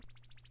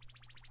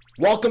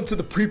Welcome to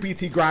the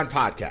Pre-PT Grind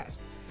Podcast.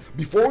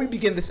 Before we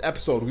begin this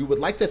episode, we would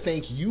like to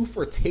thank you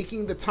for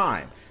taking the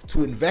time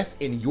to invest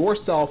in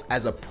yourself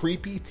as a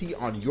pre-PT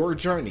on your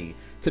journey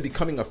to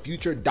becoming a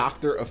future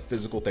doctor of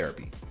physical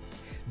therapy.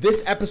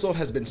 This episode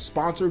has been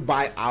sponsored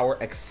by our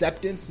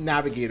Acceptance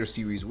Navigator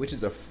series, which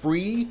is a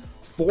free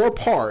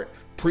 4-part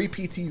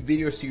pre-PT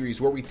video series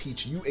where we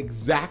teach you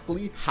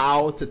exactly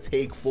how to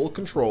take full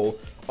control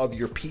of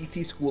your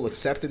PT school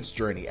acceptance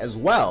journey, as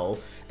well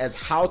as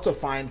how to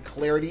find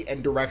clarity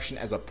and direction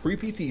as a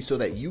pre-PT so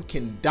that you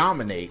can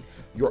dominate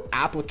your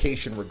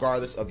application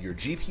regardless of your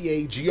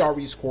GPA,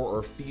 GRE score,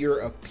 or fear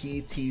of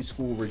PT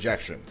school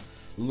rejection.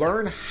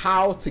 Learn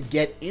how to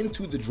get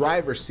into the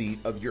driver's seat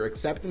of your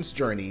acceptance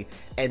journey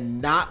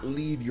and not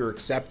leave your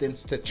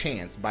acceptance to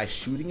chance by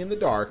shooting in the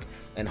dark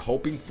and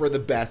hoping for the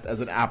best as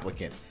an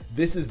applicant.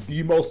 This is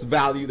the most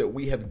value that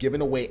we have given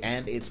away,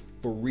 and it's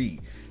free.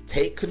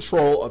 Take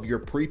control of your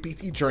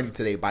pre-PT journey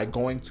today by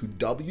going to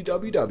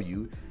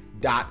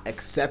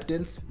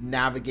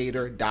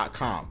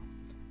www.acceptancenavigator.com.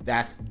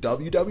 That's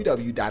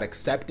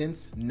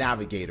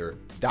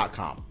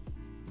www.acceptancenavigator.com.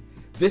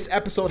 This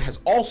episode has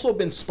also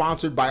been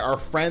sponsored by our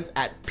friends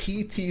at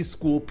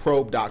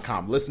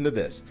ptschoolprobe.com. Listen to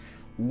this.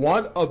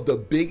 One of the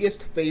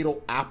biggest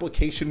fatal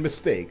application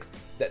mistakes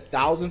that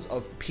thousands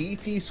of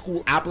PT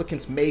school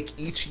applicants make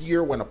each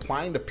year when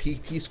applying to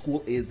PT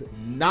school is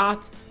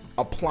not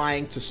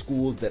applying to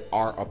schools that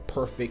are a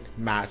perfect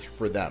match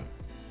for them.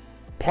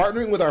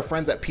 Partnering with our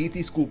friends at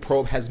PT School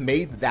Probe has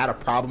made that a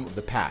problem of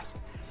the past,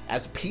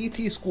 as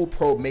PT School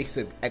Probe makes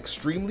it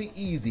extremely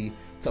easy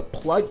to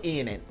plug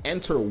in and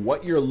enter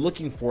what you're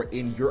looking for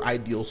in your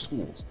ideal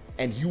schools,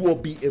 and you will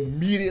be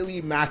immediately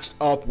matched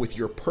up with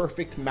your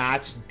perfect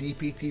match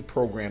DPT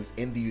programs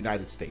in the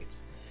United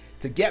States.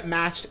 To get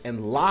matched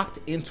and locked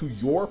into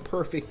your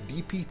perfect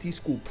DPT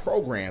school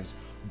programs,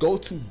 go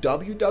to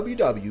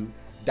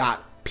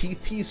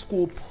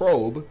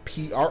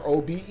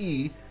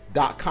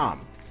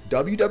www.ptschoolprobe.com,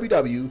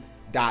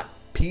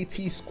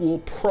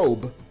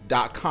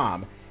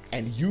 www.ptschoolprobe.com,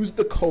 and use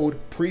the code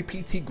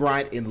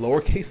PREPTGrind in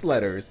lowercase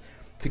letters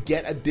to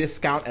get a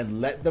discount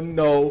and let them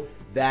know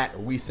that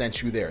we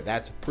sent you there.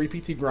 That's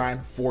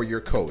PREPTGrind for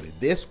your code.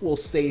 This will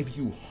save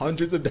you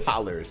hundreds of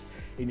dollars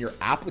in your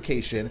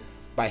application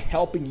by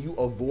helping you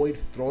avoid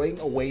throwing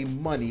away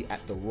money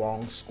at the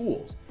wrong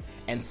schools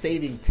and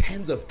saving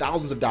tens of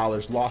thousands of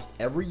dollars lost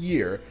every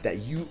year that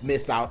you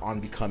miss out on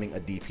becoming a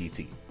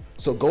DPT.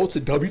 So go to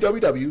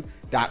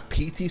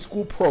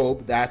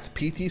www.ptschoolprobe, that's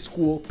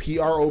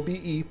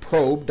ptschoolprobe,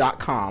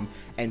 probe.com,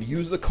 and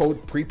use the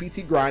code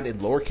PREPTGrind in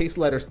lowercase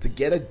letters to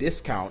get a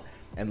discount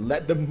and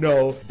let them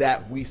know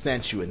that we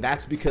sent you. And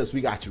that's because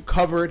we got you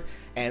covered,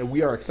 and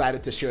we are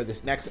excited to share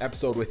this next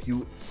episode with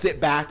you.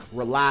 Sit back,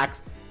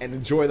 relax, and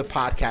enjoy the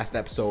podcast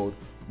episode.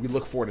 We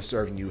look forward to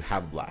serving you.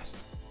 Have a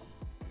blast.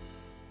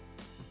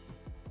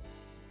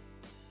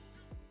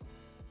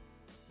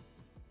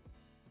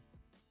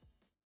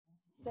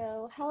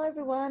 So, hello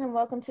everyone, and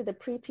welcome to the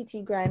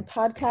Pre-PT Grind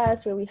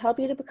Podcast, where we help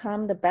you to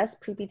become the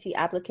best pre-PT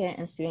applicant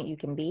and student you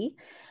can be.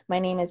 My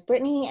name is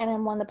Brittany, and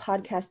I'm one of the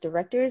podcast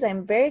directors.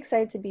 I'm very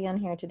excited to be on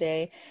here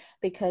today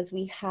because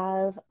we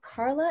have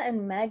Carla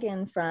and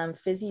Megan from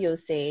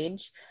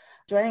PhysioSage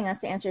joining us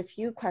to answer a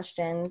few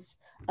questions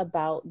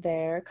about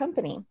their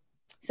company.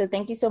 So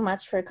thank you so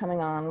much for coming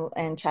on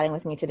and chatting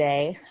with me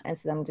today. And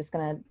so I'm just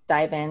going to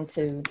dive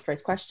into the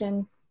first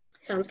question.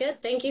 Sounds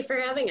good. Thank you for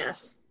having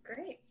us.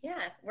 Great.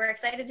 Yeah, we're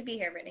excited to be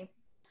here, Brittany.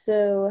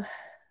 So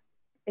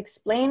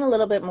explain a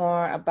little bit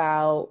more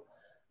about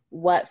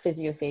what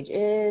PhysioSage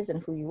is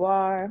and who you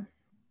are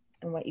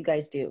and what you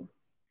guys do.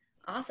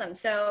 Awesome.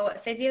 So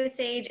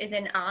PhysioSage is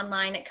an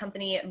online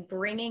company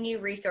bringing you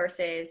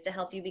resources to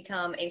help you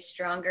become a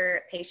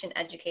stronger patient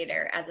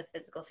educator as a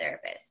physical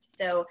therapist.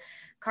 So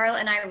Carla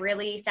and I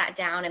really sat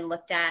down and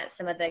looked at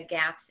some of the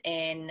gaps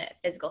in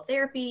physical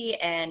therapy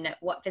and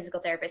what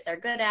physical therapists are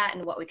good at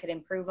and what we could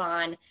improve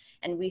on.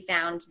 And we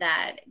found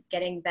that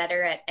getting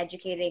better at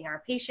educating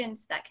our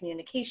patients, that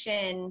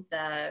communication,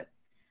 the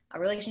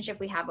relationship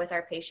we have with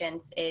our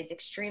patients is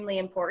extremely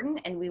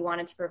important, and we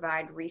wanted to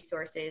provide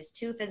resources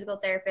to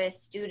physical therapists,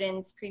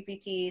 students,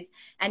 pre-PTs,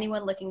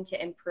 anyone looking to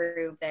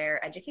improve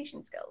their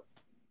education skills.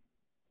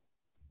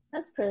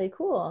 That's pretty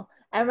cool.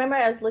 I remember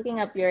I was looking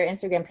up your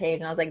Instagram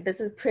page and I was like, this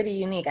is pretty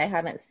unique. I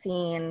haven't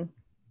seen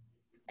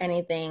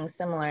anything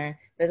similar,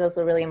 but it's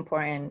also really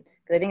important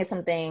because I think it's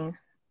something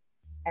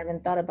I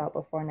haven't thought about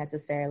before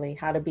necessarily,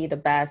 how to be the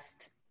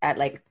best at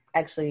like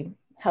actually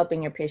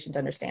helping your patient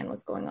understand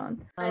what's going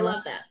on. I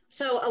love that.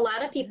 So a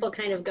lot of people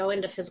kind of go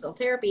into physical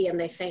therapy and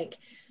they think,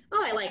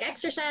 oh, I like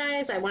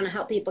exercise, I want to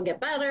help people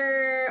get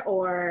better,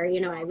 or, you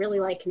know, I really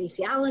like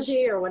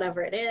kinesiology or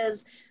whatever it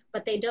is,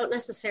 but they don't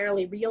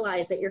necessarily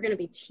realize that you're going to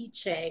be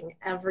teaching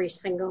every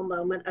single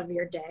moment of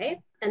your day.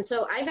 And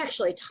so I've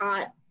actually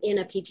taught in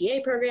a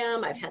PTA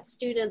program. I've had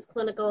students,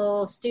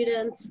 clinical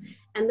students,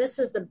 and this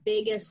is the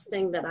biggest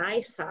thing that I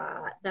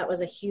saw that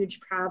was a huge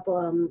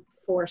problem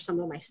for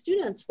some of my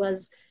students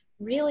was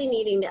really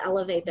needing to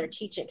elevate their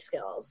teaching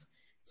skills.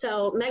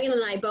 So Megan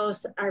and I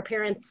both, our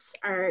parents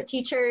are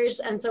teachers,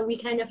 and so we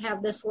kind of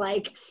have this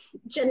like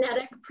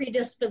genetic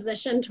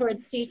predisposition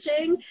towards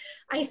teaching,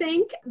 I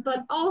think,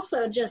 but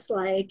also just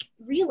like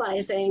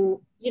realizing,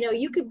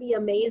 you could be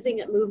amazing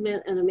at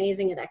movement and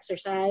amazing at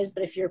exercise,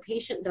 but if your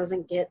patient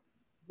doesn't get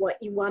what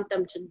you want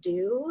them to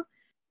do,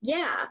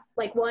 yeah,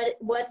 like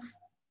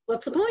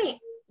what's the point?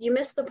 You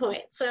missed the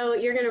point. So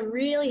you're going to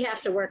really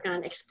have to work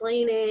on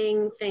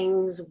explaining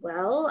things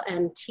well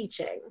and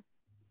teaching.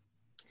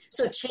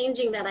 So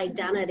changing that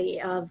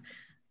identity of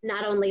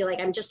not only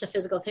like I'm just a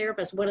physical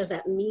therapist, what does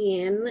that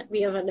mean?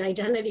 We have an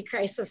identity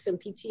crisis in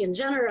PT in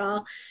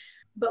general,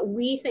 but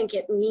we think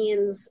it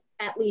means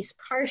at least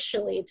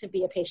partially to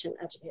be a patient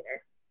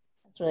educator.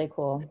 That's really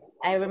cool.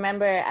 I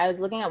remember I was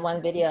looking at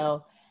one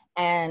video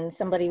and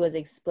somebody was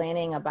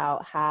explaining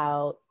about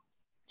how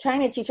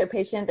trying to teach a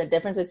patient the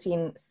difference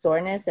between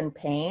soreness and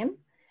pain.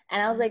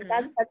 And I was like,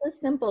 that's a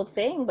simple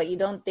thing, but you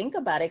don't think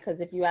about it,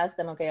 because if you ask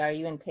them, okay, are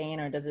you in pain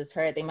or does this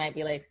hurt? They might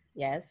be like,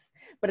 yes.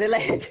 But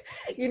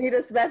you need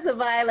to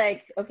specify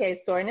like, okay,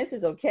 soreness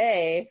is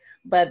okay,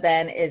 but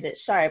then is it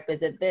sharp?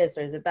 Is it this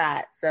or is it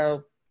that?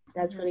 So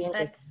that's really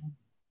interesting.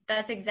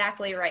 That's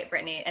exactly right,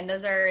 Brittany. And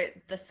those are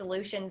the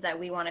solutions that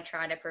we want to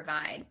try to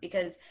provide,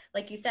 because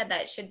like you said,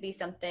 that should be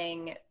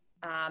something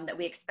that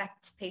we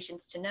expect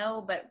patients to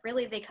know, but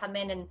really they come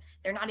in and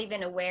they're not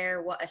even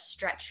aware what a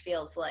stretch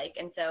feels like.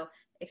 And so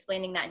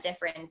explaining that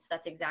difference,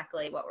 that's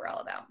exactly what we're all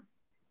about.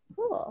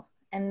 Cool.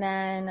 And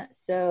then,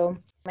 so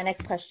my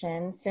next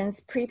question, since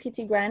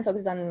Pre-PT Grind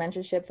focuses on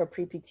mentorship for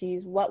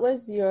pre-PTs, what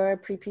was your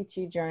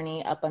pre-PT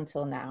journey up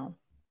until now?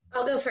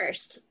 I'll go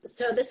first.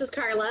 So this is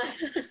Carla.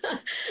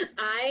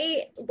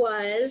 I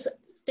was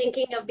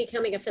thinking of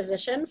becoming a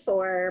physician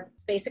for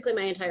basically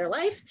my entire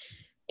life.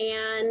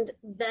 And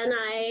then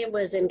I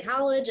was in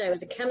college. I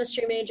was a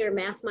chemistry major,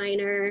 math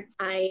minor.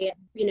 I,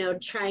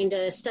 trying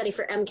to study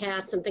for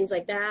MCATs and things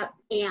like that.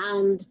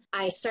 And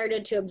I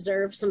started to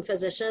observe some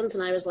physicians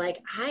and I was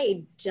like,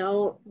 I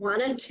don't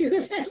want to do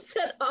this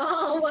at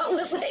all. What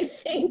was I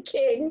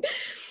thinking?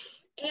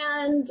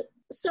 And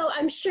so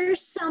I'm sure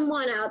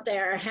someone out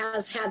there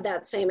has had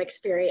that same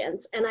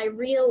experience. And I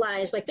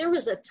realized like there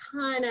was a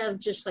ton of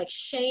just like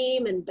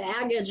shame and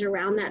baggage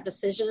around that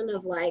decision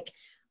of like,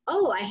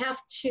 oh, I have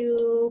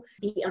to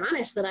be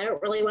honest that I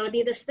don't really want to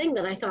be this thing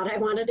that I thought I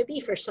wanted to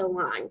be for so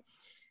long.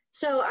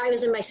 So I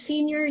was in my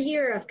senior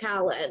year of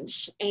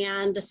college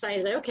and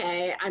decided,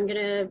 okay, I'm going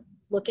to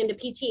look into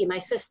PT. My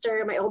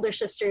older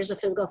sister is a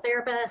physical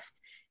therapist,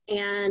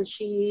 and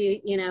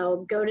she,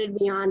 goaded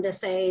me on to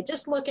say,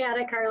 just look at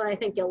it, Carla, I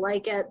think you'll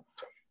like it.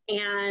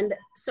 And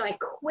so I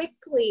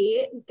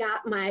quickly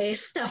got my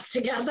stuff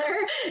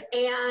together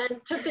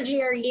and took the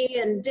GRE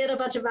and did a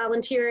bunch of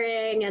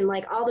volunteering and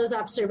like all those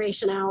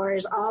observation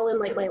hours, all in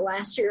like my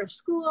last year of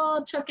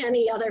school, took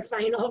any other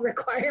final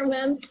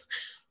requirements,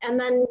 and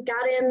then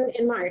got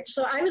in March.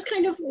 So I was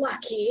kind of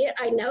lucky.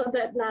 I know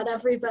that not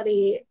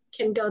everybody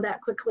can go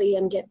that quickly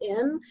and get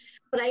in,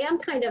 but I am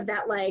kind of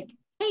that like,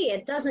 hey,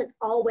 it doesn't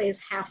always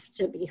have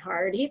to be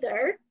hard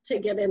either to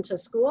get into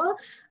school.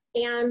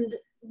 And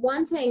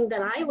one thing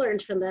that I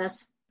learned from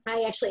this,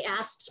 I actually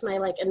asked my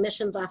like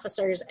admissions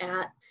officers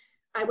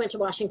I went to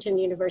Washington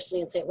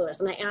University in St. Louis,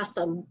 and I asked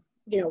them,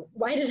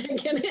 why did I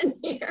get in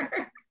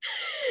here?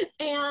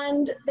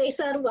 And they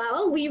said,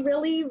 well, we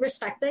really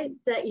respect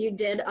that you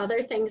did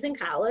other things in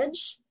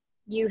college.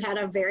 You had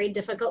a very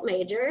difficult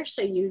major,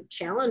 so you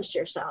challenged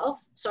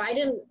yourself. So I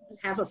didn't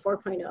have a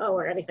 4.0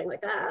 or anything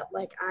like that.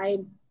 Like I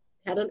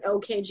had an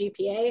okay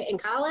GPA in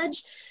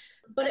college,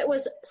 but it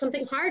was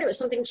something hard. It was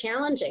something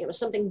challenging. It was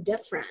something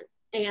different.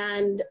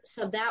 And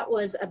so that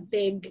was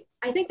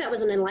I think that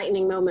was an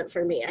enlightening moment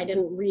for me. I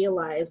didn't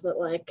realize that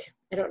like,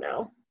 I don't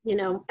know,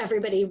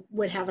 everybody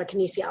would have a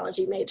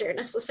kinesiology major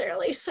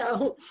necessarily.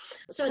 So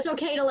it's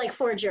okay to like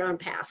forge your own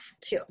path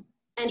too.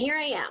 And here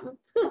I am.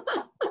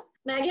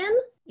 Megan?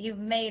 You've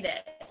made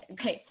it.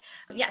 Great.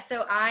 Yeah,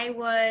 so I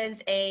was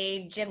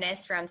a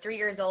gymnast from 3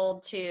 years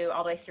old to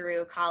all the way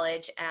through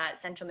college at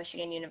Central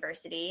Michigan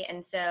University.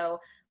 And so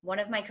one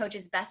of my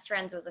coach's best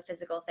friends was a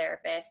physical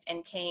therapist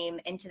and came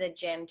into the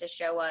gym to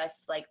show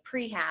us like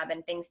prehab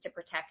and things to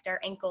protect our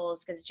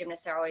ankles, because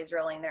gymnasts are always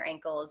rolling their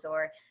ankles,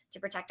 or to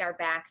protect our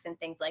backs and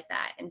things like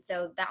that. And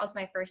so that was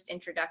my first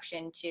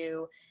introduction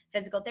to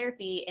physical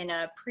therapy in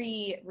a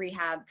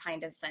pre-rehab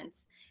kind of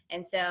sense.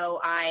 And so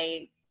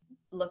I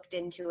looked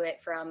into it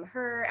from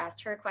her,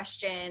 asked her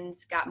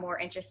questions, got more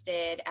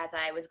interested as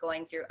I was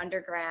going through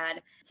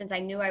undergrad. Since I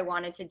knew I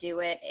wanted to do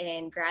it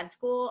in grad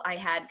school, I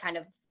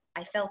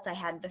felt I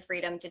had the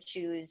freedom to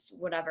choose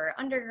whatever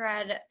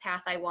undergrad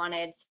path I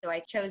wanted. So I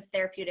chose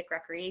therapeutic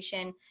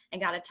recreation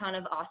and got a ton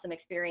of awesome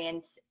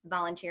experience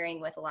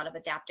volunteering with a lot of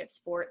adaptive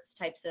sports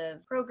types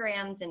of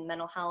programs and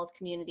mental health,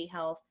 community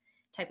health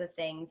type of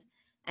things.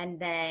 And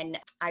then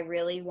I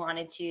really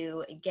wanted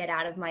to get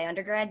out of my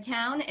undergrad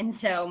town. And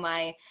so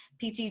my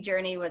PT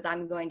journey was,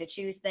 I'm going to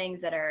choose things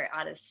that are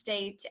out of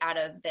state, out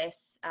of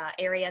this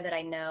area that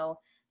I know.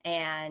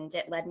 and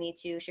it led me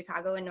to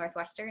Chicago and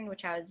Northwestern,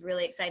 which I was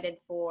really excited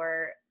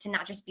to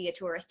not just be a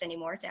tourist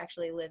anymore, to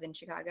actually live in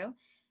Chicago.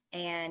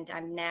 And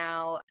I'm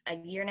now a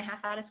year and a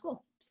half out of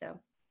school. So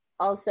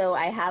also,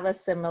 I have a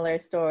similar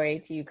story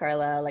to you,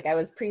 Carla. Like I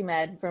was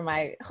pre-med for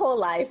my whole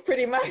life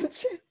pretty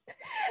much.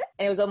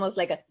 And it was almost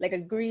like a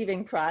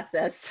grieving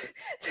process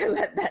to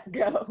let that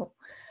go.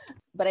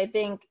 But I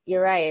think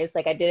you're right. It's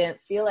like I didn't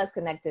feel as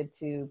connected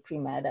to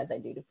pre-med as I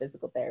do to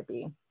physical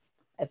therapy.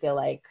 I feel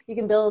like you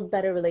can build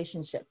better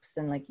relationships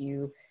and like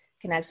you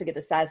can actually get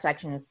the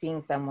satisfaction of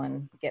seeing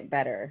someone get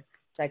better.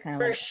 So I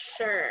kind of For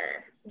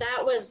sure.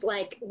 That was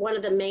like one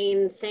of the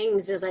main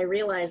things is I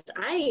realized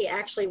I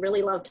actually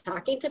really loved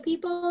talking to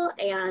people.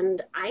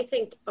 And I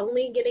think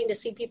only getting to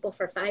see people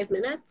for 5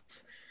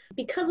 minutes,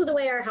 because of the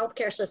way our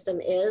healthcare system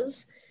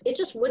is, it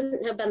just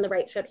wouldn't have been the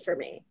right fit for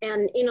me.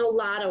 And in a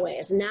lot of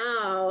ways,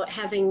 now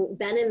having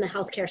been in the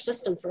healthcare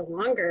system for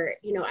longer,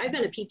 I've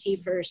been a PT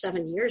for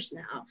 7 years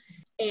now.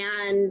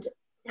 And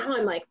now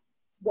I'm like,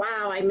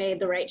 wow, I made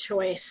the right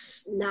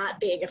choice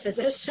not being a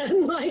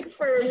physician, like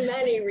for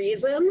many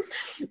reasons.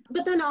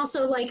 But then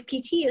also like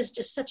PT is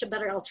just such a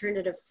better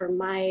alternative for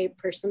my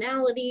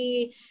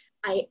personality.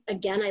 I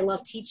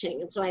love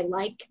teaching. And so I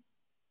like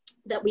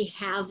that we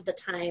have the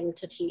time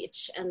to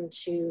teach and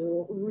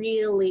to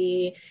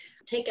really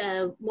take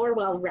a more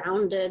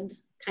well-rounded,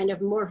 kind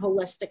of more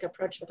holistic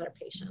approach with our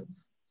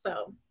patients.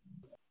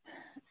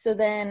 So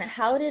then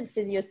how did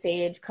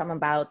PhysioSage come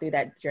about through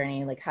that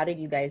journey? Like, how did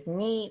you guys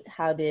meet?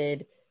 How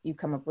did you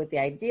come up with the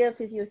idea of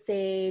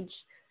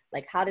PhysioSage?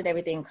 Like, how did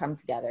everything come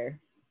together?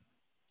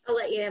 I'll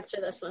let you answer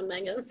this one,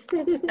 Megan.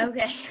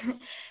 Okay.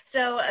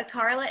 So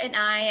Carla and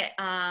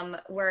I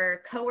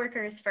were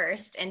coworkers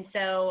first. And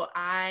so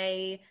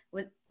I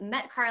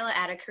met Carla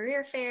at a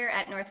career fair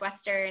at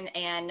Northwestern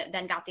and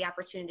then got the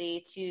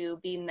opportunity to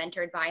be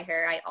mentored by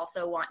her. I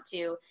also want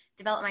to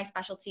develop my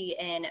specialty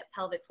in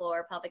pelvic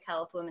floor, pelvic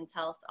health, women's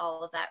health,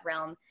 all of that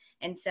realm.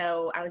 And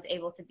so I was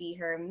able to be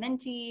her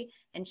mentee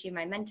and she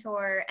my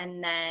mentor.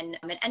 And then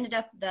it ended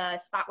up the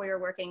spot we were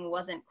working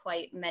wasn't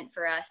quite meant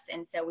for us.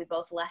 And so we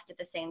both left at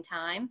the same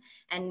time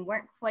and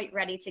weren't quite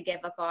ready to give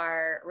up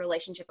our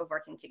relationship of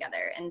working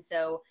together. And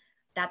so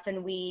that's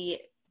when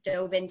we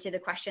dove into the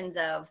questions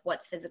of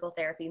what's physical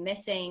therapy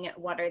missing,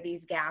 what are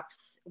these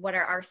gaps, what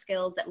are our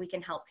skills that we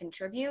can help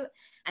contribute,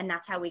 and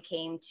that's how we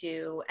came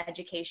to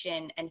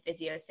education and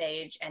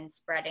PhysioSage and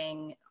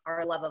spreading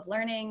our love of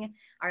learning,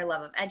 our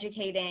love of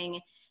educating,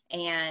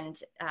 and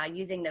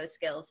using those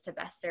skills to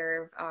best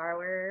serve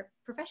our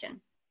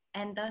profession.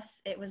 And thus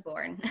it was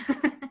born.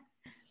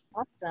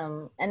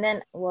 Awesome. And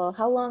then, well,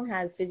 how long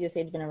has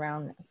PhysioSage been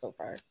around so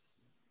far?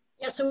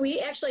 Yeah, so we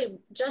actually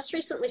just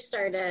recently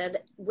started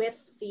with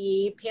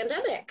the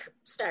pandemic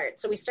start.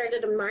 So we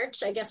started in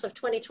March, I guess, of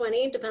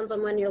 2020, depends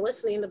on when you're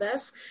listening to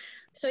this.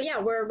 So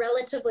yeah, we're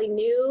relatively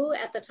new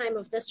at the time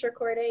of this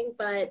recording,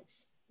 but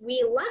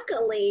we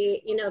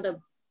luckily,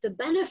 the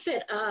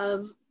benefit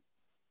of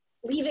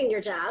leaving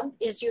your job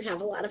is you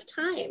have a lot of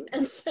time.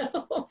 And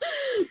so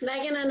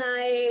Megan and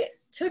I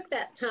took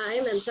that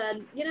time and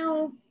said,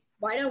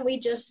 why don't we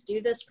just do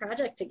this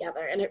project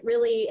together? And it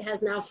really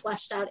has now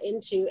fleshed out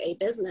into a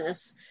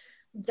business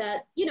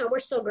that, we're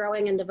still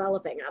growing and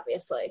developing,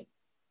 obviously.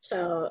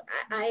 So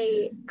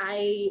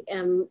I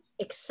am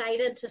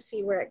excited to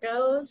see where it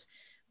goes.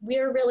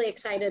 We're really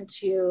excited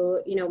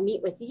to,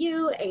 meet with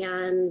you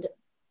and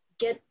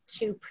get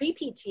to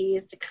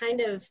pre-PTs to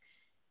kind of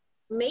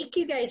make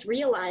you guys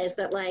realize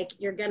that like,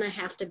 you're going to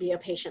have to be a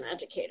patient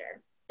educator,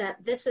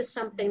 that this is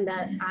something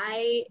that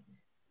I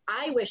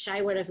wish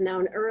I would have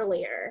known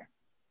earlier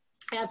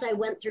as I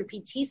went through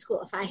PT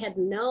school. If I had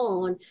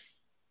known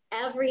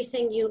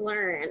everything you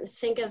learn,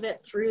 think of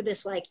it through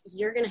this, like,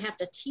 you're going to have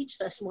to teach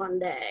this one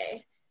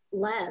day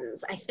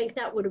lens, I think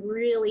that would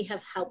really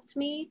have helped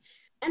me.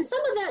 And some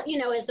of that,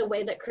 is the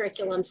way that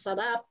curriculum's set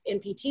up in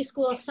PT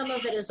school. Some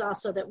of it is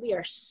also that we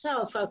are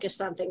so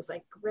focused on things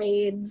like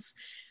grades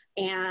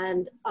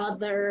and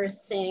other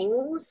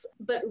things,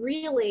 but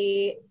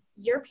really,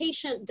 your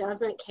patient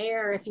doesn't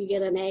care if you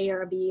get an A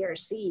or a B or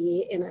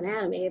C in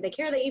anatomy. They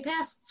care that you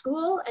passed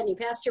school and you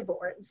passed your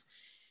boards.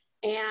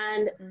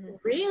 And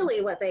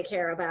really what they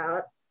care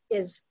about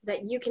is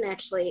that you can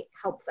actually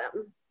help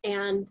them.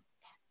 And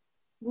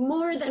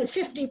more than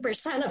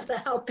 50% of the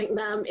helping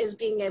them is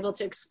being able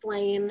to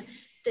explain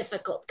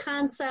difficult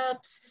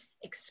concepts,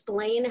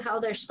 explain how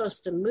they're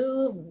supposed to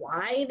move,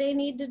 why they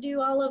need to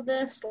do all of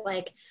this.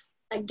 Like,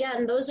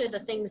 again, those are the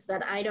things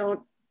that I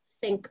don't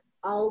think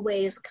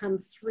always come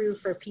through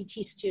for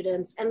PT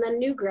students, and then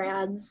new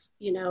grads,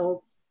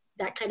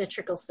 that kind of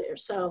trickles through.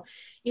 So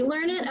you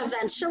learn it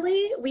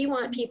eventually. We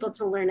want people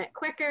to learn it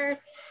quicker,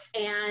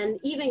 and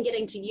even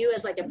getting to you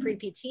as like a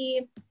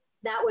pre-PT,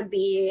 that would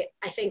be,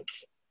 I think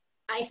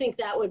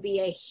that would be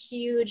a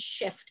huge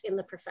shift in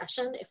the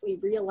profession if we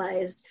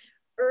realized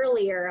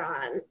earlier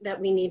on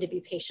that we need to be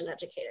patient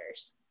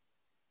educators.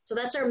 So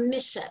that's our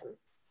mission.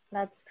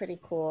 That's pretty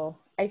cool.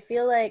 I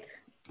feel like,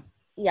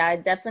 yeah,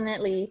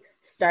 definitely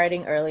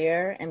starting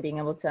earlier and being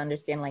able to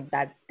understand like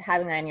that's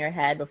having that in your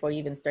head before you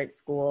even start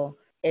school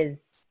is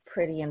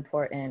pretty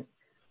important.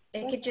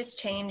 It could just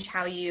change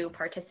how you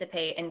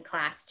participate in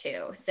class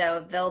too.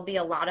 So there'll be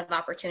a lot of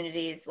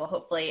opportunities, well,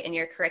 hopefully in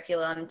your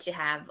curriculum to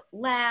have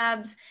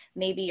labs.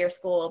 Maybe your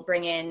school will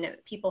bring in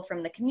people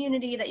from the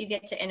community that you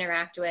get to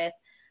interact with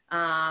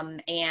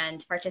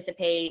and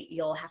participate.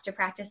 You'll have to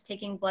practice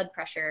taking blood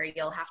pressure.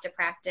 You'll have to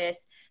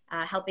practice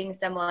helping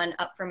someone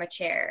up from a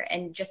chair,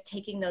 and just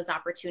taking those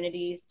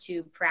opportunities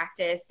to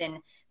practice and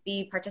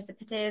be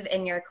participative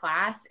in your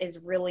class is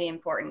really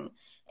important.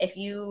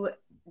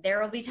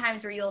 There will be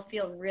times where you'll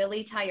feel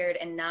really tired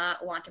and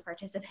not want to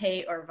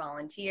participate or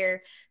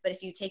volunteer. But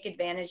if you take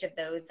advantage of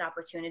those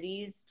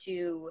opportunities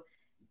to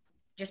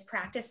just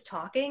practice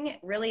talking,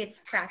 really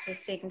it's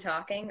practicing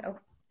talking.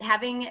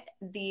 Having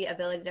the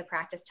ability to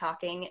practice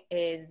talking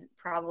is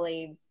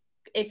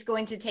it's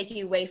going to take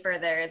you way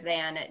further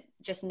than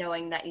just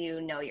knowing that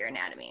you know your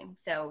anatomy.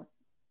 So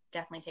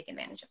definitely take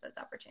advantage of those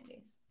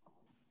opportunities.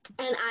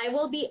 And I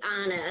will be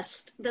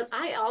honest that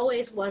I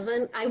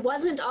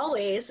wasn't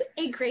always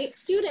a great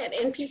student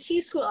in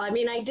PT school. I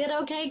mean, I did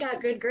okay, got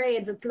good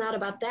grades. It's not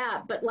about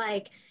that. But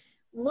like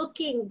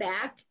looking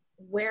back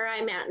where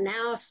I'm at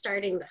now,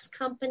 starting this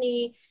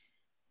company,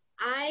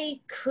 I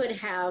could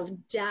have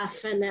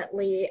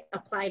definitely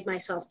applied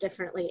myself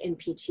differently in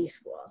PT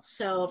school.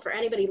 So for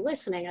anybody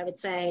listening, I would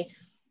say,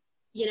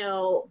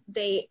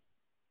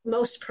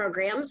 most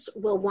programs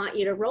will want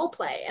you to role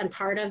play. And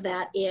part of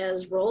that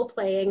is role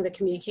playing the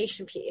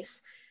communication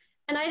piece.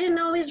 And I didn't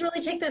always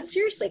really take that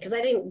seriously because I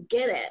didn't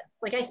get it.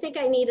 Like, I think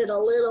I needed a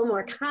little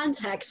more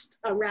context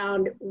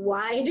around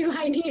why do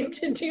I need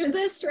to do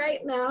this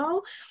right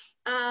now?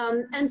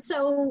 And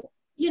so,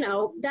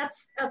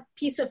 that's a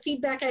piece of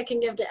feedback I can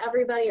give to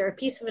everybody, or a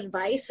piece of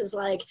advice is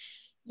like,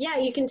 yeah,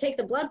 you can take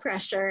the blood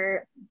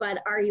pressure, but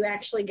are you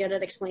actually good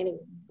at explaining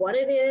what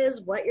it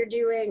is, what you're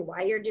doing,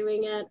 why you're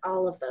doing it,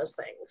 all of those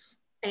things.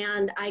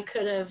 And I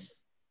could have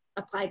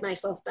applied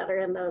myself better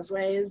in those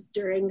ways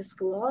during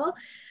school.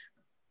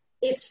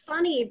 It's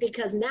funny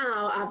because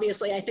now,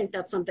 obviously, I think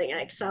that's something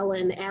I excel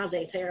in as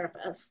a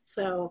therapist.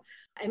 So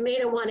I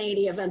made a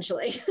 180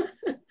 eventually.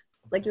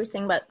 Like you were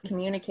saying about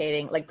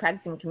communicating, like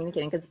practicing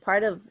communicating, because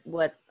part of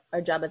what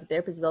our job as a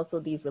therapist is also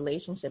these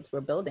relationships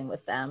we're building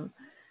with them.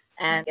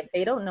 And if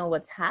they don't know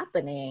what's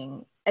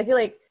happening, I feel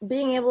like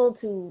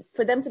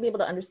for them to be able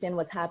to understand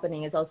what's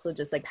happening is also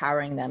just like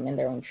powering them in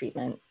their own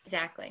treatment.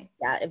 Exactly.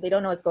 Yeah. If they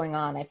don't know what's going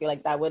on, I feel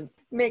like that would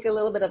make a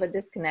little bit of a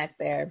disconnect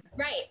there.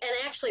 Right. And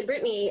actually,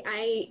 Brittany,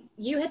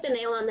 you hit the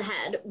nail on the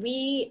head.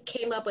 We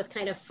came up with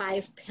kind of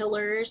 5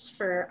 pillars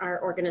for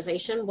our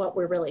organization, what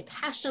we're really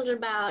passionate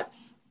about.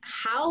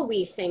 How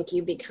we think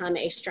you become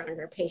a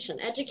stronger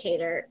patient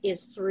educator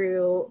is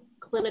through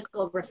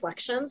clinical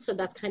reflection. So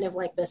that's kind of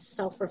like this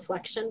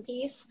self-reflection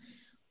piece,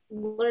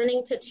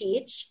 learning to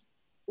teach,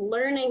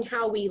 learning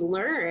how we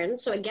learn.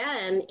 So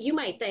again, you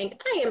might think,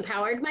 I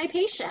empowered my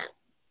patient.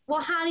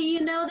 Well, how do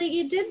you know that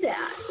you did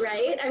that,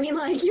 right? I mean,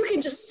 like, you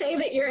can just say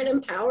that you're an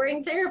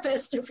empowering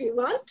therapist if you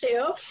want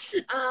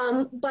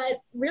to, but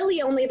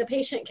really only the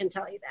patient can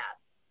tell you that.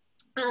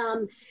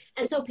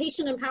 And so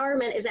patient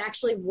empowerment is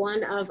actually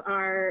one of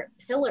our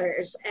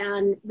pillars,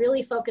 and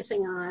really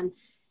focusing on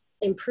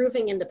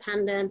improving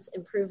independence,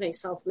 improving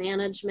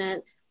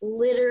self-management,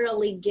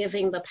 literally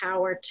giving the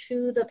power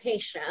to the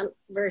patient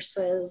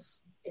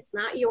versus it's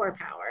not your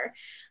power.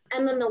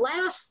 And then the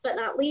last but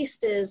not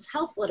least is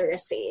health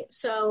literacy.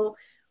 So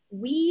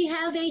we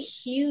have a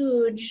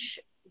huge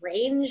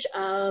range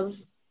of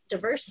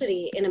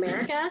diversity in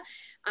America,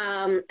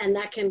 and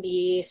that can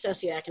be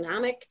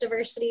socioeconomic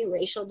diversity,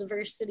 racial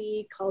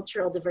diversity,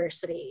 cultural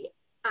diversity.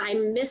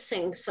 I'm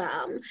missing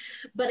some,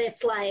 but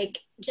it's like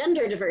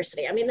gender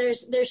diversity. I mean,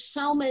 there's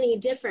so many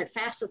different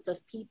facets of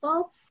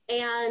people,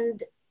 and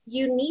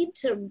you need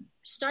to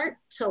start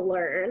to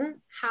learn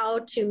how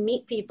to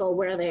meet people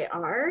where they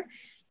are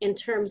in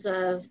terms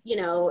of,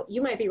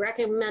 you might be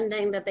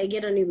recommending that they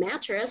get a new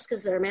mattress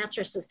because their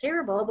mattress is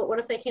terrible, but what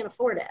if they can't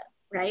afford it,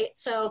 right?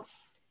 So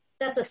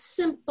that's a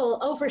simple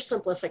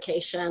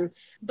oversimplification,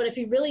 but if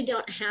you really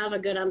don't have a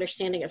good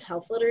understanding of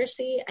health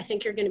literacy, I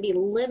think you're going to be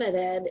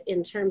limited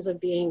in terms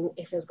of being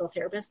a physical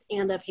therapist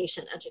and a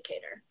patient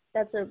educator.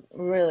 That's a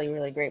really,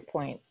 really great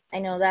point. I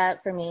know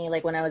that for me,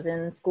 like when I was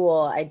in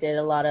school, I did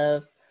a lot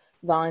of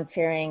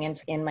volunteering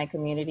in my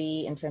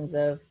community in terms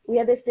of, we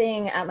had this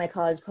thing at my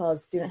college called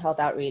student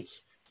health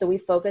outreach. So we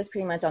focus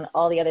pretty much on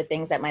all the other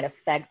things that might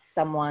affect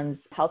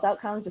someone's health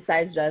outcomes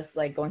besides just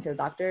like going to the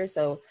doctor.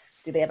 So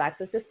do they have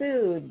access to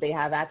food? Do they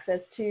have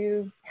access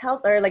to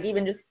health, or like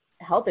even just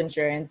health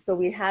insurance? So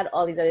we had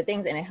all these other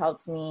things, and it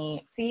helped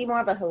me see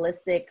more of a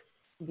holistic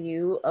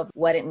view of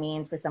what it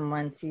means for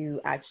someone to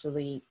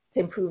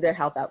improve their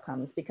health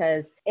outcomes.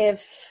 Because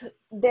if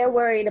they're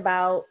worried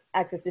about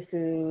access to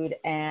food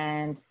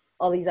and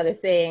all these other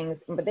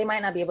things, but they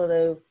might not be able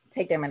to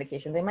take their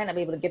medication, they might not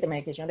be able to get their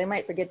medication, or they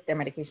might forget their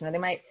medication, or they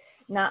might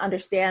not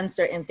understand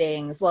certain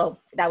things. Well,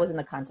 that was in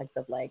the context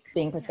of like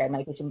being prescribed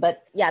medication,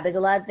 but yeah, there's a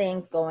lot of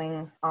things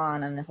going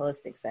on in a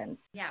holistic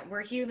sense. Yeah,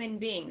 we're human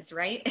beings,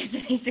 right?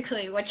 Is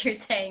basically what you're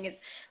saying. Is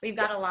we've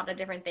got a lot of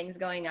different things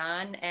going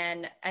on,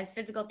 and as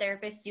physical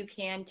therapists, you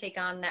can take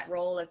on that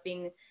role of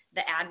being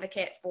the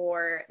advocate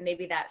for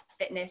maybe that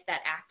fitness,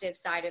 that active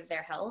side of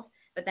their health,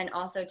 but then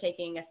also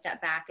taking a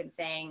step back and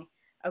saying,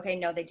 okay,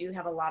 no, they do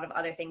have a lot of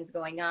other things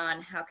going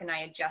on. How can I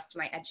adjust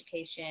my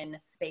education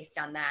based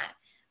on that?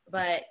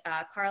 But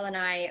Carl and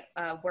I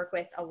work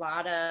with a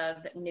lot of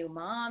new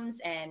moms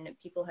and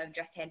people who have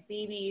just had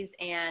babies.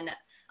 And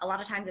a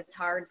lot of times it's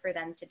hard for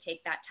them to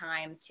take that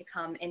time to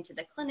come into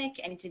the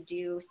clinic and to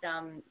do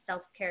some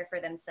self-care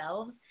for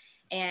themselves.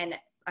 And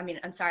I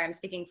mean, I'm sorry, I'm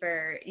speaking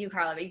for you,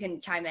 Carla, but you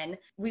can chime in.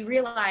 We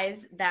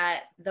realize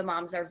that the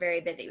moms are very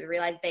busy. We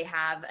realize they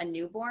have a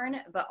newborn,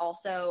 but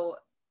also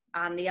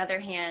on the other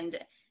hand,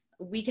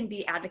 we can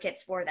be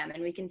advocates for them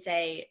and we can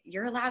say,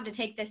 you're allowed to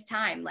take this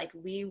time. Like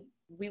we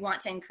want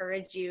to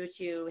encourage you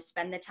to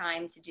spend the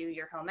time to do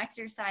your home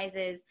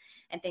exercises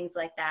and things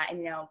like that.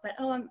 And, but,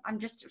 I'm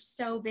just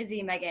so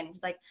busy, Megan.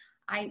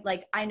 I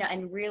know,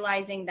 and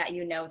realizing that,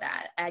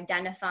 that,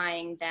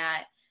 identifying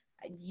that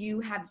you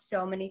have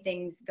so many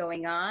things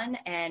going on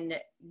and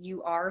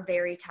you are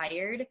very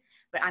tired,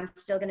 but I'm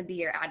still going to be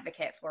your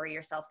advocate for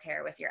your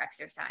self-care with your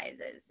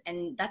exercises.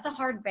 And that's a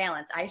hard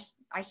balance.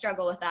 I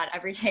struggle with that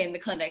every day in the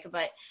clinic,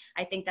 but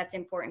I think that's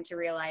important to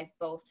realize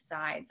both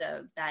sides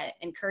of that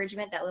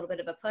encouragement, that little bit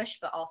of a push,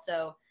 but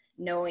also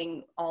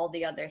knowing all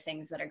the other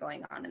things that are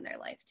going on in their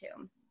life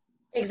too.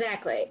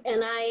 Exactly.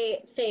 And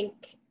I think,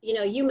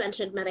 you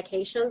mentioned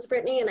medications,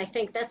 Brittany, and I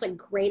think that's a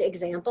great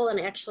example. And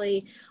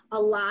actually, a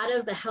lot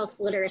of the health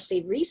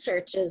literacy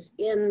research is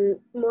in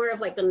more of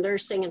like the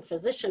nursing and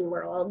physician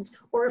worlds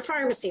or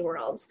pharmacy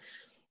worlds.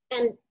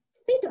 And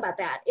think about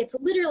that. It's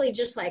literally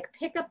just like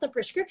pick up the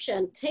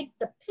prescription, take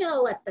the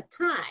pill at the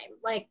time.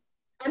 Like,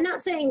 I'm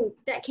not saying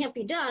that can't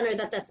be done or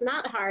that that's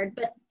not hard,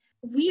 but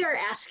we are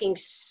asking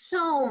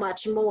so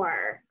much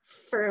more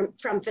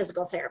from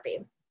physical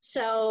therapy.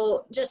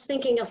 So just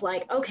thinking of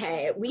like,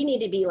 okay, we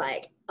need to be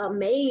like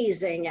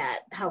amazing at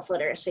health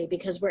literacy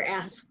because we're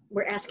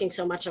asking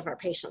so much of our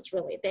patients,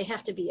 really. They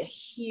have to be a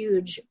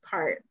huge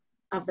part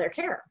of their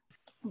care.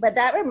 But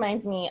that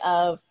reminds me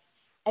of,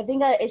 I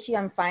think an issue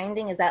I'm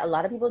finding is that a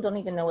lot of people don't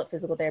even know what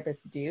physical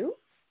therapists do.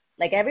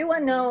 Like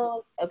everyone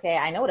knows, okay,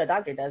 I know what a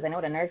doctor does. I know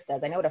what a nurse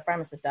does. I know what a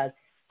pharmacist does.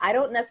 I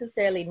don't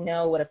necessarily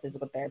know what a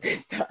physical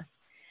therapist does.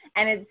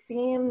 And it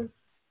seems,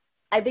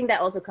 I think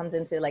that also comes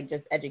into like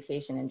just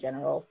education in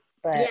general.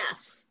 But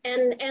yes,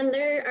 and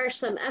there are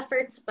some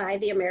efforts by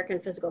the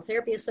American Physical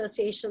Therapy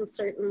Association,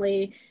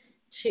 certainly,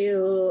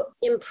 to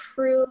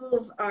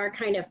improve our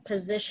kind of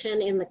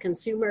position in the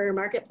consumer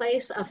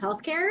marketplace of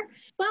healthcare.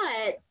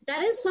 But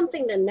that is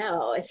something to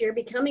know. If you're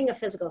becoming a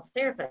physical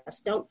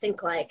therapist, don't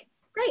think like,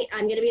 great,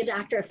 I'm going to be a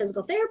doctor of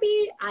physical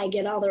therapy. I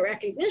get all the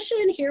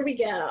recognition. Here we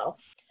go.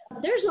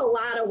 There's a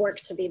lot of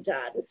work to be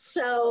done.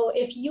 So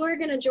if you're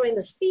going to join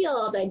this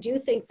field, I do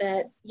think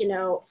that,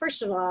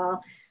 first of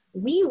all,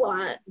 we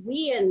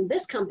in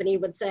this company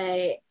would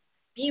say,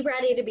 be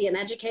ready to be an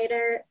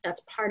educator.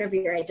 That's part of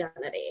your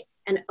identity,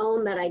 and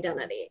own that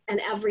identity and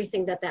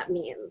everything that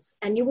means.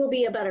 And you will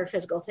be a better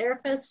physical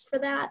therapist for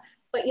that,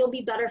 but you'll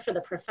be better for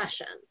the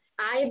profession.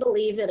 I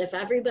believe that if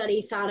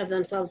everybody thought of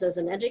themselves as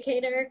an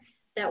educator,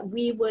 that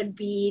we would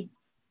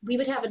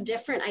have a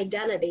different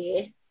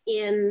identity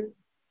in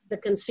the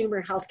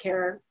consumer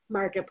healthcare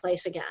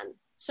marketplace again.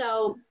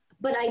 So,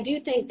 but I do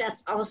think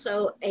that's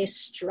also a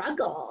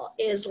struggle,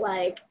 is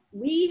like,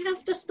 we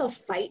have to still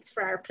fight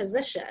for our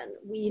position.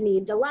 We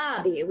need to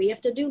lobby. We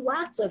have to do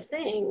lots of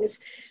things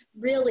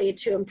really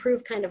to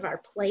improve kind of our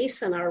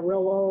place and our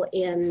role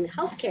in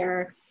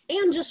healthcare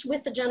and just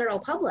with the general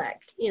public,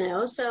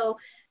 So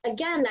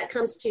again, that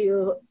comes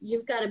to,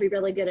 you've got to be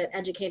really good at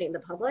educating the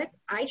public.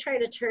 I try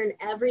to turn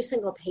every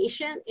single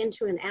patient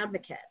into an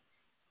advocate.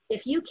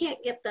 If you can't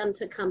get them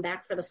to come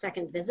back for the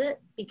second visit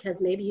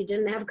because maybe you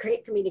didn't have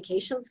great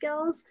communication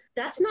skills,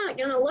 that's not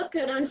going to look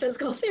good on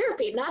physical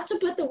therapy. Not to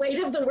put the weight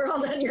of the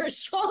world on your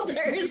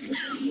shoulders,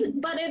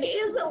 but it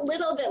is a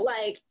little bit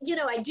like,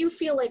 I do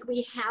feel like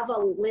we have a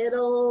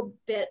little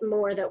bit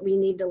more that we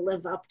need to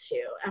live up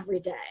to every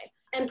day.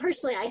 And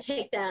personally, I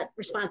take that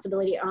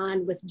responsibility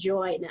on with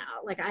joy now.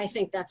 Like, I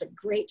think that's a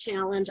great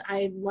challenge.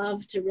 I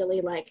love to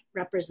really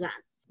represent.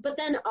 But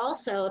then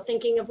also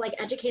thinking of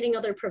educating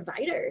other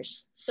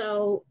providers.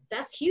 So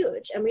that's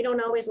huge. And we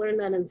don't always learn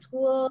that in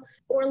school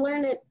or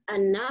learn it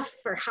enough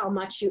for how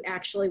much you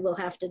actually will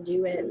have to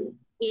do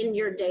in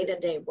your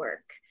day-to-day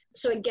work.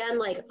 So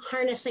again,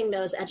 harnessing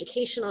those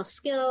educational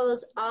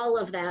skills, all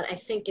of that, I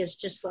think is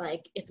just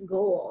it's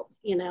gold,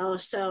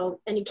 So,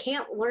 and you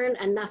can't learn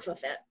enough of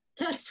it.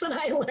 That's what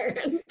I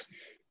learned.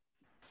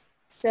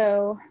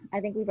 So I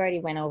think we've already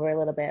went over a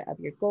little bit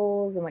of your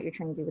goals and what you're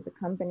trying to do with the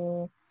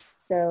company.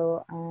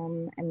 So,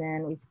 and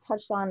then we've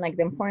touched on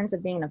the importance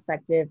of being an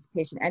effective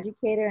patient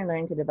educator and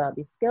learning to develop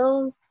these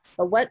skills.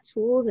 But what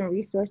tools and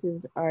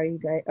resources are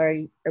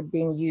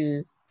being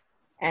used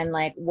And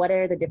like, what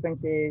are the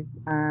differences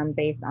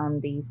based on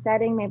the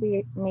setting,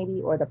 maybe,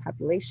 or the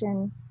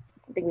population?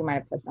 I think we might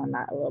have touched on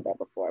that a little bit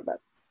before,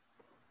 but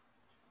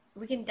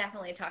we can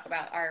definitely talk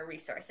about our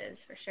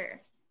resources for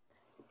sure.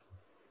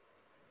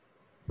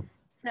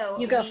 So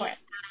you go for it.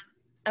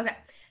 Okay.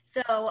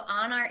 So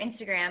on our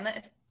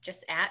Instagram,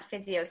 just at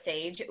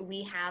PhysioSage,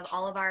 we have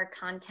all of our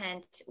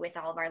content with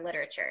all of our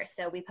literature.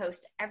 So we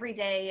post every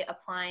day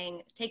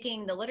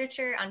taking the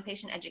literature on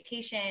patient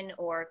education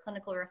or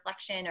clinical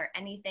reflection or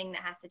anything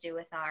that has to do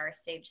with our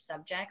SAGE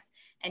subjects,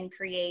 and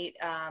create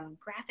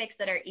graphics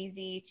that are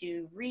easy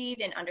to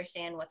read and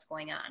understand what's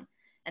going on.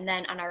 And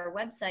then on our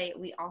website,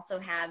 we also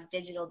have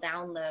digital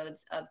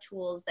downloads of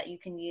tools that you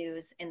can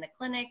use in the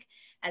clinic,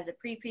 as a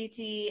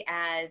pre-PT,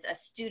 as a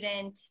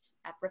student,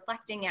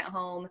 reflecting at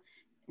home,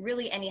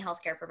 really any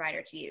healthcare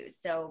provider to use.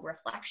 So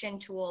reflection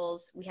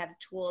tools, we have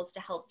tools to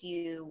help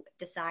you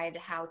decide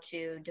how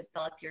to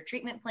develop your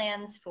treatment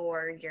plans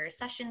for your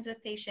sessions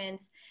with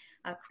patients.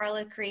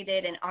 Carla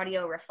created an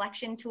audio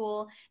reflection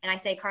tool, and I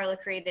say Carla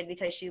created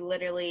because she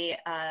literally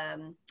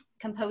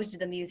composed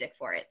the music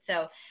for it.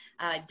 So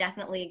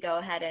definitely go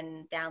ahead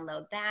and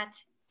download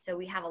that. So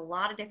we have a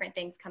lot of different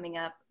things coming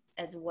up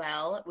as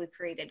well. We've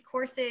created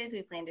courses.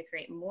 We plan to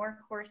create more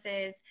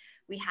courses.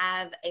 We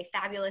have a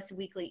fabulous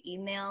weekly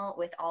email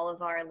with all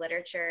of our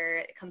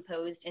literature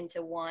composed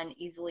into one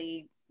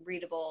easily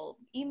readable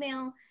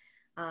email.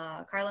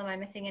 Carla, am I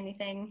missing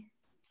anything?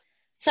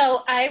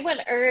 So I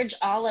would urge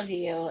all of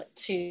you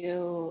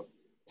to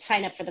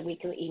sign up for the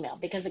weekly email,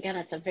 because again,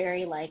 it's a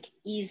very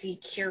easy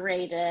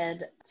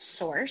curated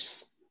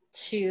source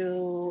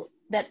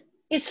that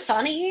is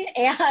funny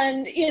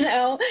and,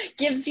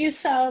 gives you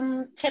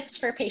some tips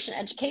for patient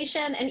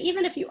education. And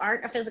even if you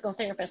aren't a physical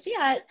therapist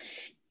yet,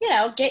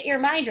 get your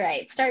mind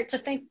right, start to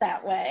think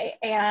that way.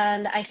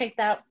 And I think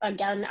that,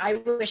 again, I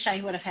wish I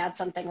would have had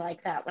something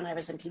like that when I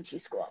was in PT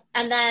school.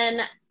 And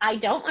then I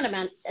don't want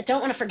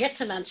to forget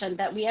to mention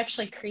that we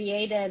actually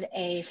created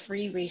a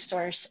free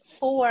resource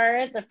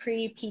for the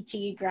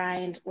pre-PT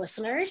grind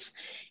listeners.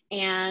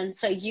 And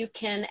so you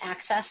can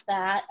access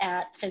that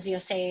at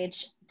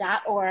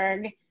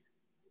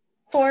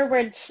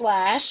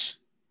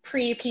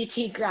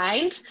physiosage.org/pre-PT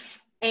grind.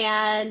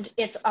 And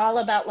it's all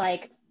about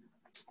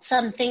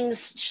some things,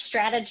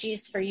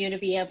 strategies for you to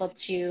be able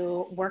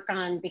to work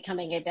on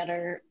becoming a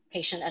better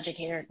patient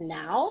educator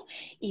now,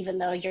 even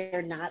though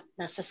you're not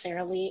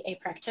necessarily a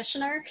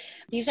practitioner.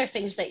 These are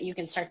things that you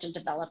can start to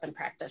develop and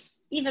practice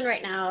even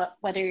right now,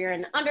 whether you're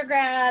an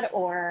undergrad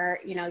or,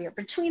 you're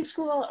between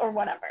school or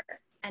whatever.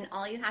 And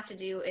all you have to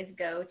do is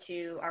go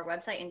to our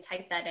website and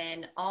type that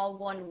in, all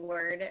one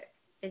word,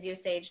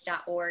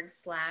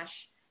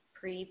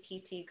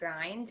 physiosage.org/pre-PT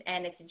grind,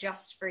 and it's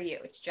just for you.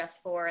 It's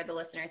just for the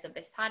listeners of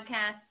this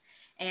podcast,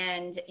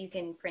 and you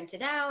can print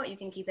it out, you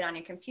can keep it on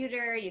your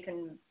computer, you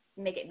can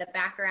make it the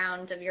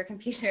background of your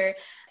computer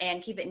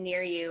and keep it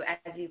near you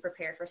as you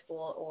prepare for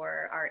school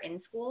or are in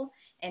school.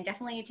 And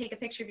definitely take a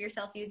picture of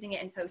yourself using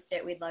it and post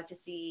it. We'd love to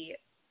see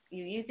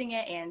you using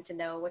it and to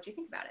know what you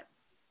think about it.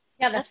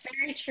 Yeah, that's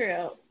very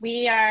true.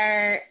 We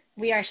are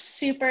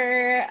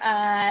super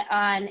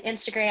on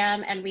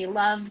Instagram, and we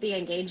love the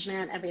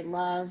engagement, and we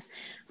love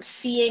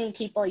seeing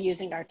people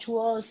using our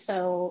tools.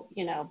 So,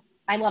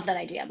 I love that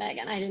idea,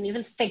 Megan. I didn't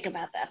even think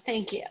about that.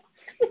 Thank you.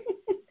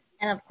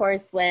 And of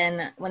course,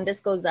 when this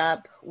goes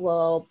up,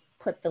 we'll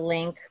put the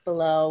link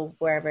below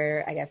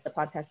wherever, I guess, the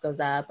podcast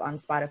goes up, on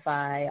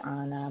Spotify,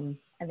 on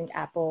I think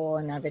Apple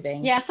and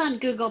everything. Yeah, it's on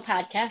Google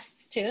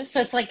Podcasts too.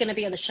 So it's going to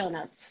be in the show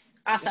notes.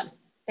 Awesome.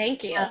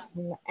 Thank you.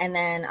 And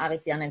then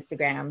obviously on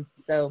Instagram.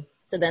 So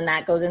then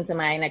that goes into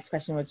my next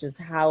question, which is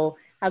how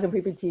can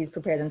pre-PTs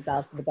prepare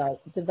themselves to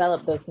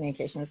develop those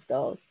communication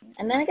skills?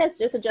 And then I guess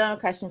just a general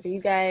question for you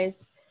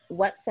guys.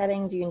 What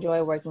setting do you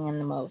enjoy working in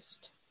the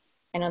most?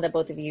 I know that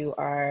both of you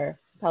are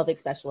pelvic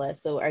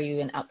specialists. So are you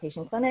in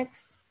outpatient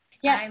clinics?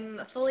 Yeah, I'm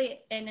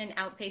fully in an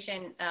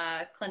outpatient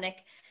clinic,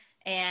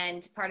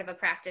 and part of a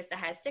practice that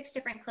has 6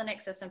 different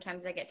clinics. So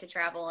sometimes I get to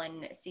travel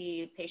and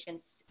see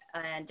patients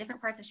in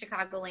different parts of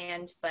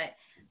Chicagoland, but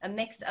a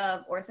mix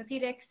of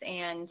orthopedics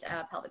and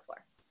pelvic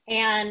floor.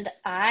 And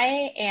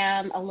I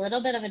am a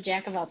little bit of a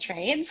jack of all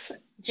trades,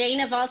 Jane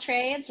of all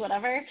trades,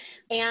 whatever.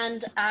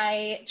 And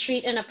I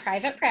treat in a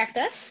private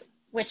practice,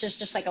 which is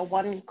just a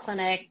one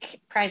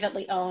clinic,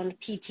 privately owned,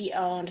 PT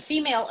owned,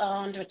 female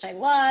owned, which I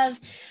love,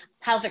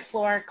 pelvic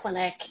floor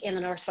clinic in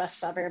the northwest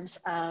suburbs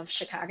of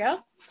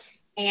Chicago.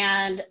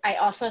 And I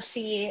also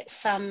see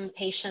some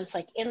patients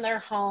in their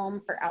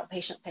home for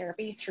outpatient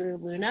therapy through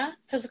Luna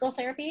Physical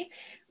Therapy,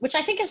 which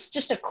I think is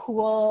just a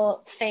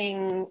cool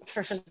thing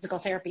for physical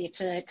therapy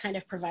to kind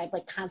of provide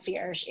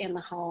concierge in the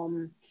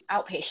home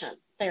outpatient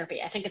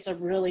therapy. I think it's a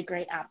really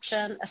great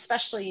option,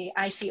 especially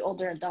I see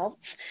older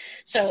adults.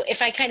 So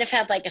if I kind of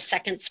had a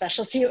second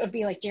specialty, it would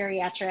be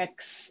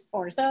geriatrics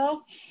ortho.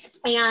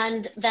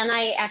 And then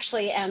I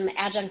actually am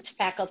adjunct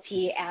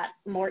faculty at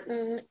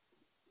Morton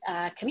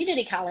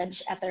Community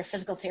College at their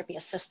physical therapy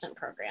assistant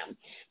program.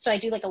 So I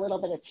do a little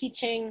bit of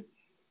teaching,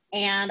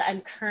 and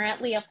I'm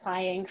currently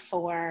applying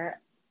for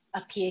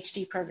a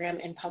PhD program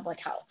in public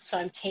health. So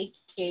I'm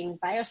taking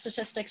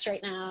biostatistics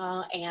right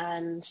now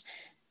and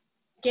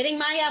getting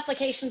my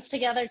applications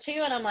together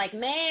too. And I'm like,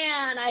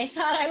 man, I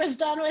thought I was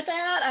done with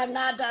that. I'm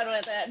not done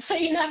with it. So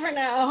you never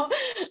know.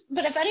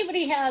 But if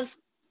anybody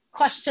has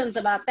questions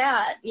about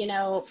that,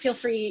 feel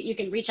free. You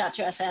can reach out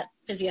to us at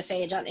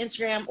PhysioSage on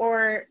Instagram,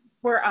 or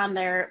we're on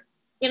there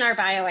in our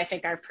bio. I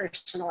think our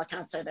personal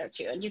accounts are there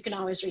too. And you can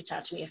always reach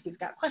out to me if you've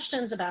got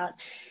questions about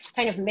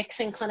kind of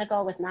mixing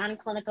clinical with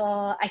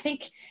non-clinical. I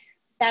think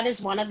that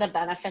is one of the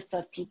benefits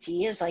of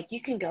PT is like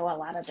you can go a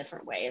lot of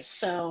different ways.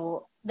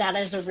 So that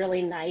is a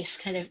really nice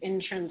kind of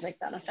intrinsic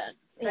benefit.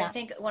 So I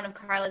think one of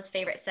Carla's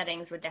favorite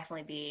settings would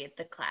definitely be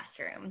the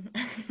classroom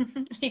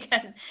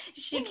because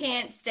she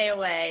can't stay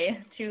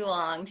away too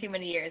long, too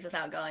many years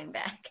without going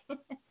back.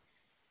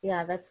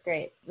 Yeah, that's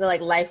great. The like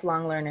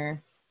lifelong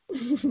learner.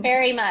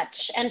 Very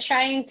much. And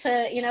trying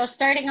to,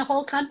 starting a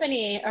whole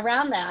company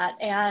around that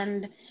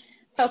and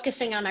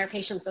focusing on our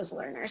patients as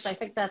learners. I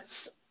think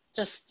that's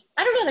just,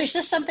 I don't know, there's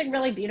just something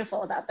really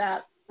beautiful about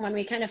that when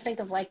we kind of think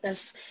of like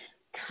this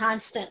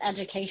constant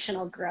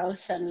educational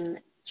growth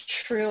and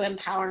true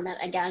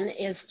empowerment, again,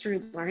 is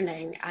through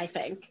learning, I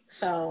think.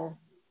 So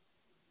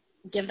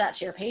give that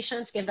to your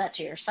patients, give that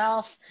to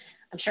yourself.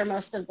 I'm sure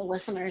most of the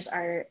listeners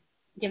are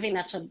giving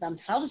that to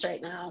themselves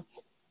right now.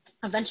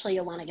 Eventually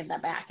you'll want to give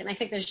that back. And I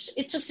think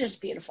it just is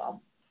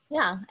beautiful.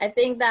 Yeah, I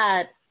think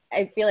that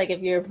I feel like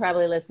if you're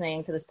probably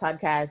listening to this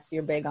podcast,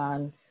 you're big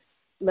on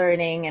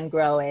learning and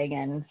growing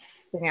and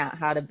figuring out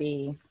how to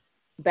be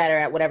better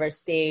at whatever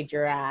stage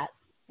you're at.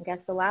 I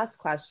guess the last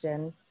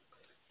question,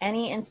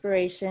 any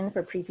inspiration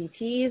for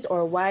pre-PTs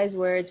or wise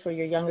words for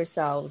your younger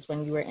selves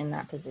when you were in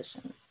that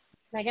position?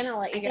 Megan, I'll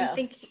let you go.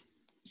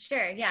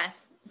 Sure, yeah.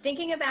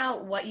 Thinking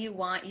about what you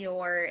want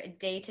your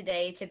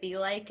day-to-day to be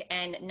like,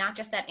 and not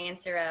just that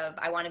answer of,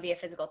 I want to be a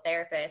physical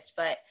therapist,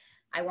 but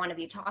I want to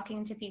be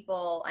talking to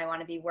people. I want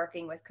to be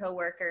working with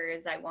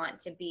coworkers. I want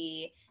to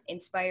be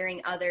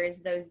inspiring others.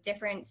 Those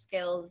different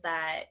skills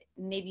that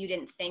maybe you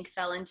didn't think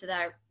fell into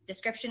that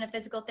description of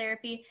physical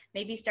therapy,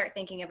 maybe start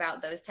thinking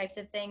about those types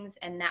of things,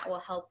 and that will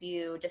help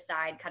you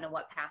decide kind of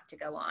what path to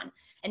go on.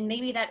 And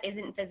maybe that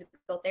isn't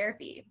physical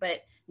therapy, but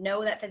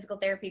know that physical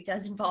therapy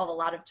does involve a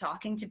lot of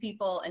talking to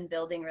people and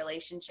building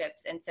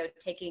relationships. And so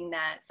taking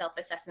that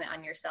self-assessment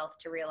on yourself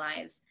to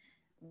realize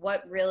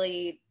what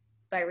really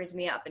fires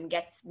me up and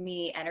gets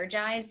me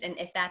energized. And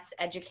if that's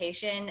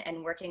education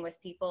and working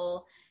with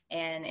people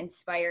and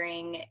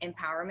inspiring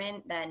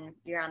empowerment, then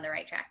you're on the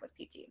right track with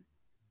PT.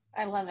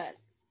 I love it.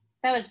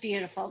 That was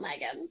beautiful,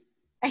 Megan.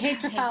 I hate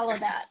to follow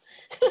that.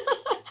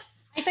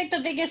 I think the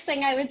biggest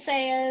thing I would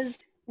say is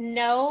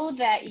know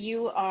that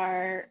you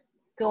are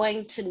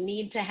going to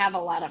need to have a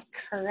lot of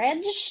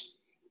courage,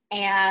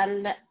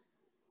 and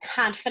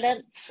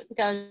confidence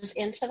goes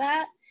into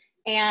that.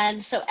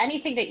 And so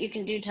anything that you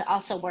can do to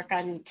also work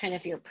on kind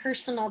of your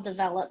personal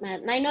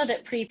development. And I know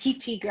that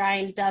pre-PT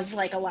Grind does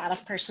like a lot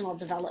of personal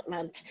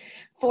development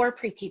for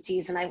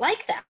pre-PTs. And I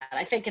like that.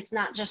 I think it's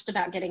not just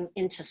about getting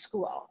into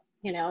school.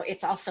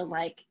 It's also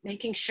like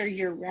making sure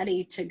you're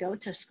ready to go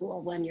to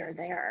school when you're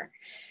there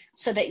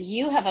so that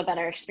you have a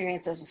better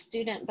experience as a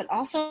student, but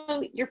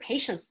also your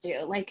patients do.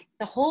 Like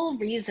the whole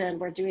reason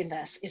we're doing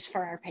this is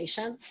for our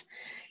patients.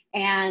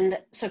 And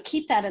so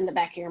keep that in the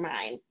back of your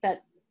mind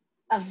that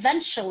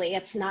eventually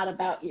it's not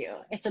about you,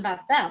 it's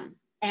about them.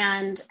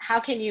 And how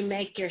can you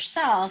make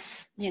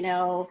yourself,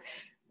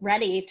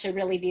 ready to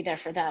really be there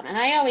for them? And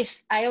I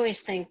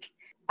always think,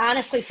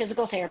 honestly,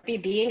 physical therapy,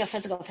 being a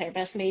physical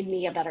therapist made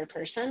me a better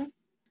person.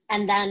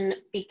 And then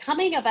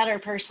becoming a better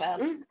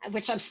person,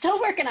 which I'm still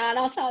working on,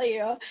 I'll tell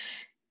you,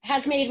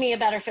 has made me a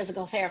better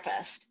physical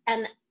therapist.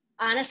 And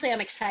honestly, I'm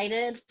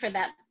excited for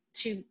that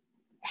to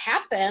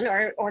happen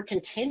or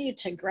continue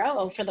to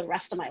grow for the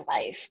rest of my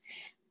life.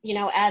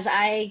 As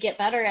I get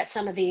better at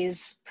some of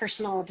these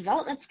personal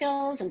development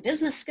skills and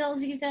business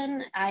skills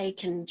even, I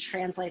can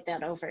translate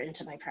that over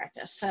into my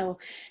practice. So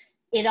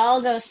it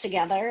all goes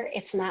together.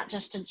 It's not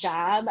just a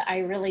job. I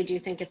really do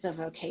think it's a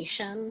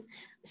vocation.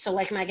 So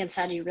like Megan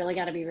said, you really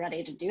got to be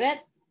ready to do it.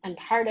 And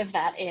part of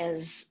that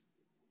is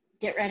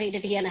get ready to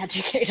be an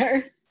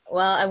educator.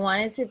 Well, I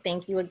wanted to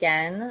thank you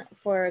again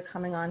for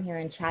coming on here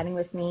and chatting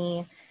with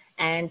me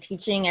and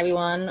teaching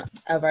everyone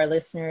of our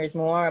listeners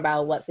more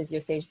about what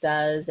PhysioSage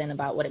does and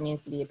about what it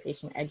means to be a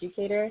patient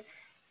educator.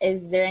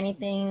 Is there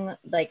anything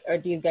or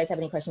do you guys have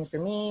any questions for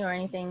me or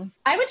anything?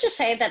 I would just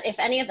say that if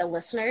any of the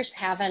listeners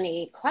have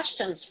any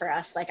questions for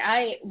us,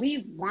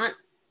 we want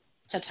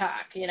to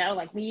talk,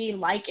 we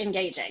like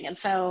engaging. And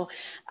so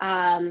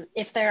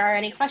if there are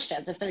any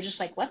questions, if they're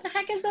just like, what the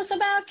heck is this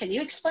about? Can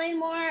you explain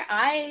more?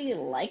 I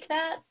like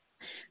that.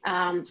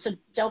 So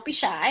don't be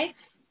shy.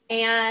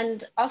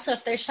 And also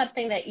if there's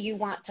something that you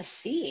want to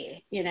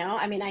see,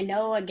 I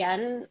know,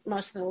 again,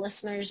 most of the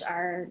listeners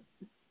are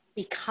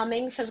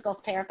becoming physical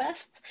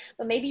therapists,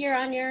 but maybe you're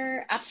on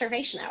your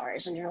observation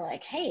hours and you're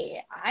like,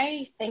 hey,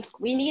 I think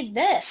we need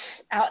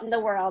this out in the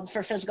world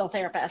for physical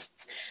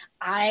therapists.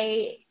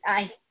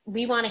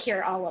 We want to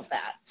hear all of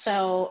that.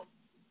 So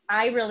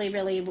I really,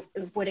 really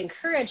would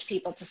encourage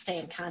people to stay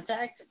in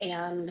contact.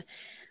 And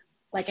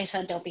like I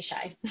said, don't be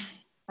shy.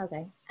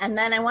 Okay. And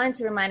then I wanted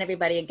to remind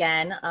everybody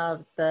again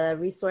of the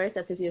resource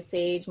that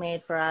PhysioSage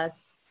made for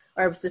us,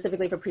 or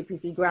specifically for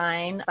Pre-PT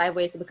Grind, 5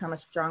 ways to become a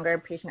stronger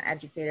patient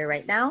educator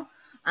right now.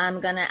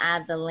 I'm going to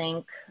add the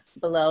link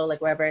below,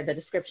 like wherever the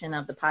description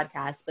of the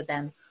podcast, but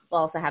then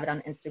we'll also have it on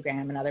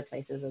Instagram and other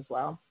places as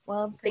well.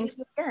 Well, thank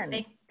you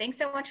again. Thanks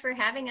so much for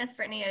having us,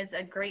 Brittany. It was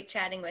a great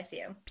chatting with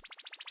you.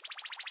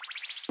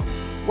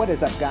 What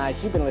is up,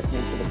 guys? You've been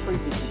listening to the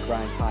Pre-PT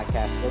Grind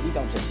podcast, where we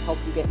don't just help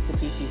you get into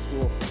PT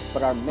school,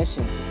 but our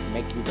mission is to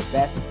make you the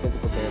best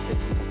physical therapist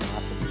you can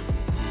possibly be.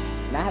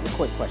 And I have a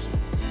quick question.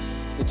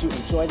 Did you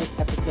enjoy this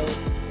episode?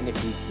 And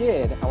if you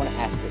did, I want to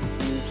ask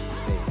a huge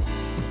favor.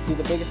 See,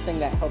 the biggest thing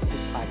that helps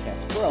this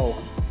podcast grow,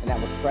 and that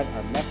will spread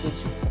our message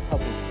of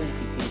helping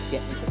pre-PTs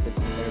get into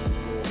physical therapy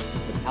school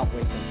without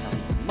wasting time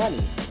and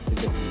money,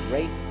 is if you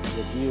rate,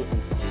 review,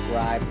 and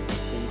subscribe to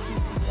the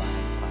Pre-PT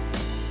Grind podcast.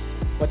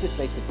 What this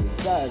basically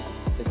does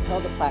is tell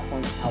the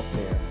platforms out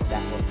there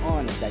that we're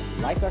on is that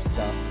you like our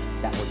stuff,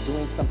 that we're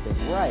doing something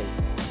right,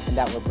 and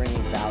that we're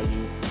bringing value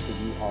to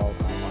you all,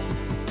 our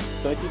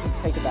audience. So if you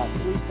can take about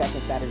 3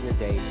 seconds out of your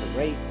day to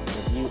rate,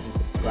 review, and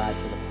subscribe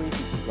to the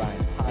Pre-PT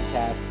Grind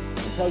podcast,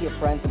 and tell your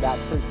friends about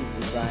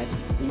Pre-PT Grind,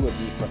 we would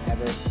be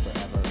forever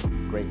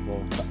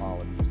grateful to all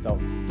of you. So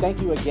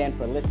thank you again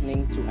for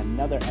listening to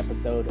another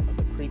episode of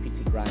the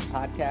Pre-PT Grind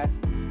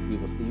podcast. We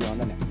will see you on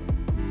the next one.